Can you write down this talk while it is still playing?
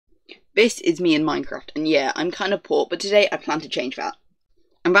This is me in Minecraft, and yeah, I'm kind of poor, but today I plan to change that.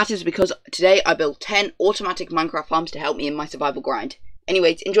 And that is because today I built 10 automatic Minecraft farms to help me in my survival grind.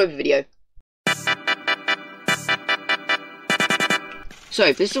 Anyways, enjoy the video.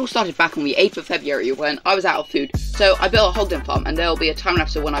 So, this all started back on the 8th of February when I was out of food, so I built a hogden farm, and there will be a time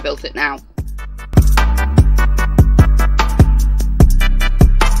lapse of when I built it now.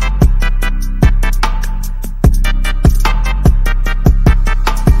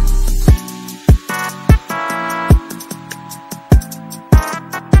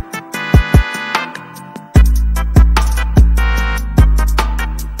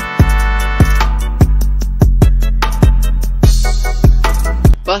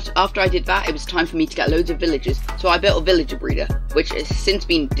 But after I did that, it was time for me to get loads of villagers, so I built a villager breeder, which has since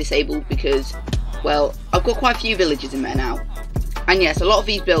been disabled because, well, I've got quite a few villagers in there now. And yes, a lot of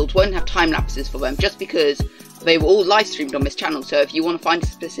these builds won't have time lapses for them, just because they were all live streamed on this channel, so if you want to find a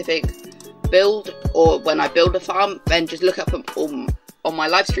specific build, or when I build a farm, then just look up them on my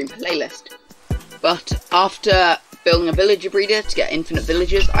live stream playlist. But after building a villager breeder to get infinite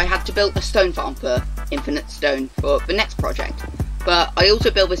villagers, I had to build a stone farm for infinite stone for the next project. But I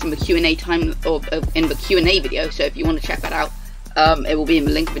also built this in the Q&A time, or in the Q&A video, so if you want to check that out, it will be in the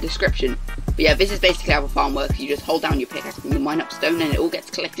link in the description. But yeah, this is basically how the farm works. You just hold down your pickaxe and you mine up stone and it all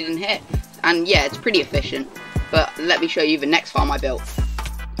gets collected in here. And yeah, it's pretty efficient. But let me show you the next farm I built.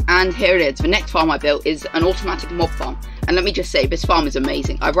 And here it is. The next farm I built is an automatic mob farm. And let me just say, this farm is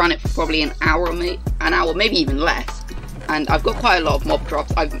amazing. I've run it for probably an hour, maybe even less. And I've got quite a lot of mob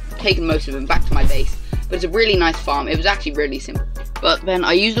drops. I've taken most of them back to my base. But it's a really nice farm. It was actually really simple. But then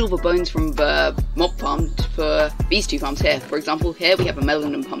I used all the bones from the mob farm for these two farms here. For example, here we have a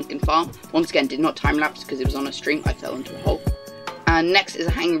melon and pumpkin farm. Once again, did not time lapse because it was on a stream. I fell into a hole. And next is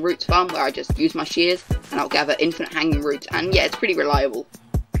a hanging roots farm where I just use my shears and I'll gather infinite hanging roots. And yeah, it's pretty reliable.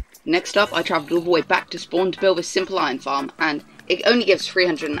 Next up, I travelled all the way back to spawn to build this simple iron farm. And it only gives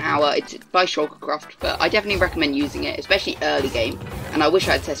 300 an hour. It's by Shulkercraft, but I definitely recommend using it, especially early game. And I wish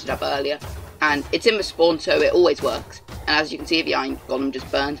I had tested it up earlier. And it's in the spawn, so it always works. And as you can see, the iron golem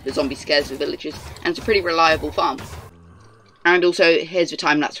just burns, the zombie scares the villagers, and it's a pretty reliable farm. And also, here's the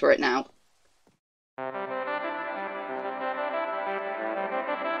time lapse for it now.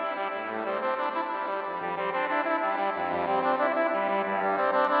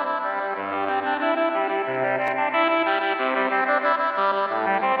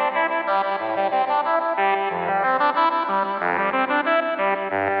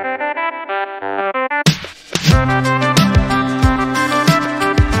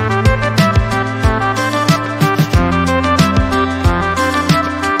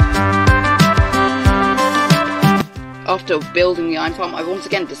 After building the iron farm, I once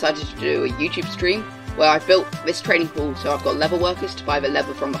again decided to do a YouTube stream where I built this trading pool, so I've got leather workers to buy the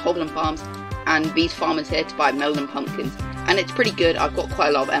leather from the hoglin farms, and these farmers here to buy melon and pumpkins. And it's pretty good. I've got quite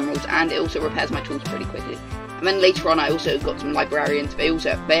a lot of emeralds, and it also repairs my tools pretty quickly. And then later on, I also got some librarians. They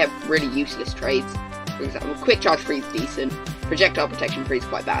have really useless trades. For example, quick charge free is decent. Projectile protection free is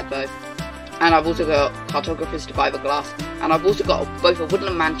quite bad though. And I've also got cartographers to buy the glass. And I've also got both a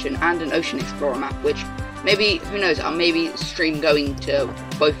woodland mansion and an ocean explorer map, which maybe, who knows, I'll maybe stream going to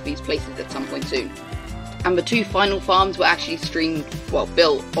both of these places at some point soon. And the two final farms were actually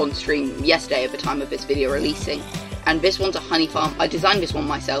built on stream yesterday at the time of this video releasing. And this one's a honey farm. I designed this one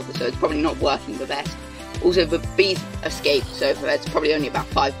myself, so it's probably not working the best. Also, the bees escaped, so there's probably only about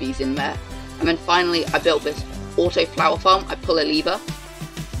 5 bees in there. And then finally, I built this auto flower farm. I pull a lever,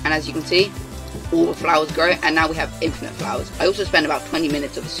 and as you can see, all the flowers grow, and now we have infinite flowers. I also spent about 20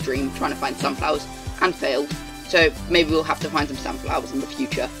 minutes of a stream trying to find sunflowers, and failed, so maybe we'll have to find some sunflowers in the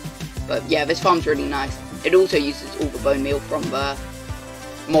future. But yeah, this farm's really nice. It also uses all the bone meal from the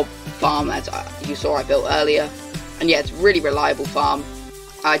mob farm, as you saw I built earlier. And yeah, it's a really reliable farm.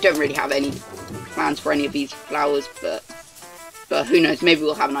 I don't really have any plans for any of these flowers, but who knows, maybe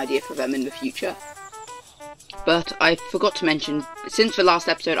we'll have an idea for them in the future. But I forgot to mention, since the last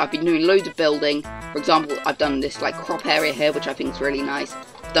episode I've been doing loads of building. For example, I've done this like crop area here, which I think is really nice.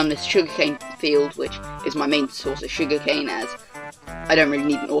 I've done this sugarcane field, which is my main source of sugarcane, as I don't really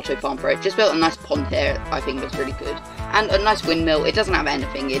need an auto farm for it. Just built a nice pond here, I think was really good. And a nice windmill. It doesn't have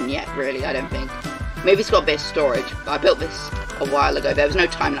anything in yet, really, I don't think. Maybe it's got a bit of storage, but I built this a while ago. There was no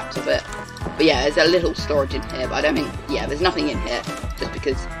time lapse of it. But yeah, there's a little storage in here, but I don't think, yeah, there's nothing in here, just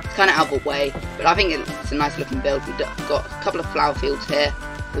because it's kind of out of the way. But I think it's a nice looking build. We've got a couple of flower fields here,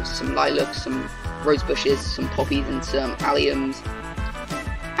 with some lilacs, some rose bushes, some poppies, and some alliums.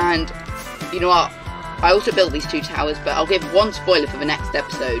 And you know what? I also built these 2 towers, but I'll give one spoiler for the next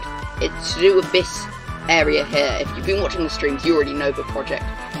episode. It's to do with this area here. If you've been watching the streams, you already know the project.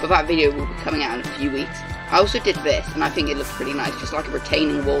 but that video will be coming out in a few weeks. I also did this, and I think it looks pretty nice, just like a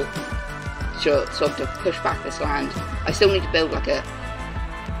retaining wall, sort of to push back this land. I still need to build like a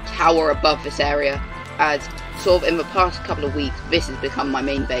tower above this area, as sort of in the past couple of weeks, this has become my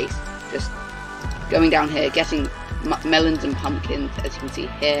main base. Just going down here, getting melons and pumpkins, as you can see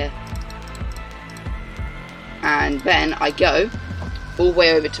here. And then I go all the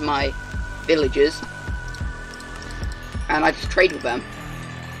way over to my villagers, and I just trade with them.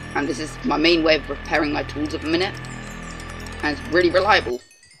 And this is my main way of repairing my tools at the minute, and it's really reliable.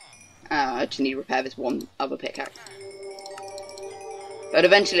 I just need to repair this one other pickaxe. But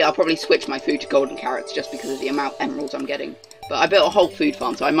eventually I'll probably switch my food to golden carrots just because of the amount of emeralds I'm getting. But I built a whole food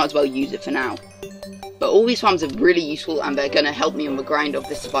farm, so I might as well use it for now. But all these farms are really useful, and they're going to help me on the grind of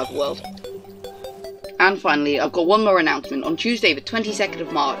this survival world. And finally, I've got one more announcement. On Tuesday, the 22nd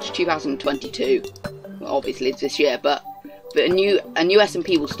of March 2022, well, obviously it's this year, but a new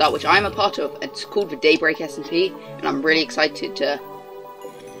SMP will start, which I'm a part of. It's called the Daybreak SMP, and I'm really excited to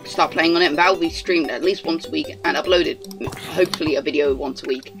start playing on it. And that will be streamed at least once a week and uploaded, hopefully a video once a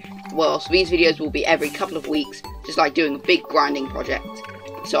week. Well, so these videos will be every couple of weeks, just like doing a big grinding project.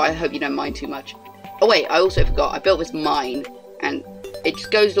 So I hope you don't mind too much. Oh wait, I also forgot, I built this mine, and it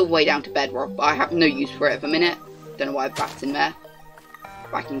just goes all the way down to bedrock, but I have no use for it at the minute. Don't know why that's in there.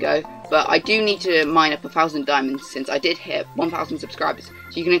 I can go. But I do need to mine up 1,000 diamonds since I did hit 1,000 subscribers. So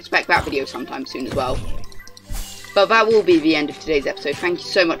you can expect that video sometime soon as well. But that will be the end of today's episode. Thank you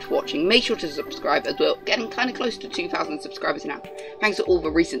so much for watching. Make sure to subscribe as we're getting kind of close to 2,000 subscribers now. Thanks for all the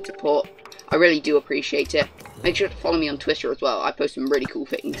recent support. I really do appreciate it. Make sure to follow me on Twitter as well. I post some really cool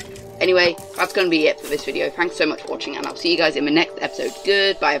things. Anyway, that's going to be it for this video. Thanks so much for watching, and I'll see you guys in the next episode.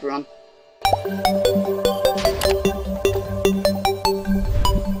 Goodbye, everyone.